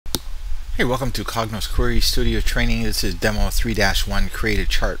Hey, welcome to Cognos Query Studio Training. This is Demo 3-1, Create a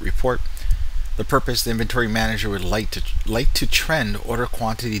Chart Report. The purpose: the inventory manager would like to trend order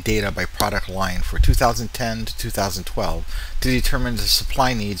quantity data by product line for 2010 to 2012 to determine the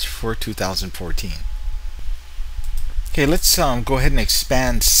supply needs for 2014. Okay, let's go ahead and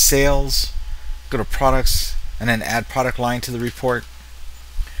expand sales, go to products, and then add product line to the report.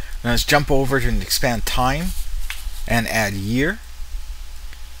 Now let's jump over to expand time and add year.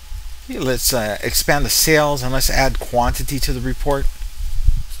 Let's expand the sales and let's add quantity to the report.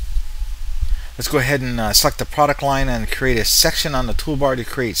 Let's go ahead and select the product line and create a section on the toolbar to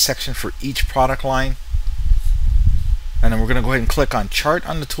create section for each product line. And then we're going to go ahead and click on Chart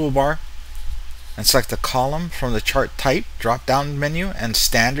on the toolbar and select the column from the Chart Type drop-down menu and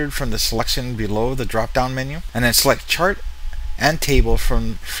Standard from the selection below the drop-down menu. And then select Chart and Table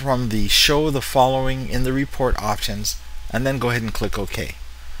from the Show the Following in the Report options, and then go ahead and click OK.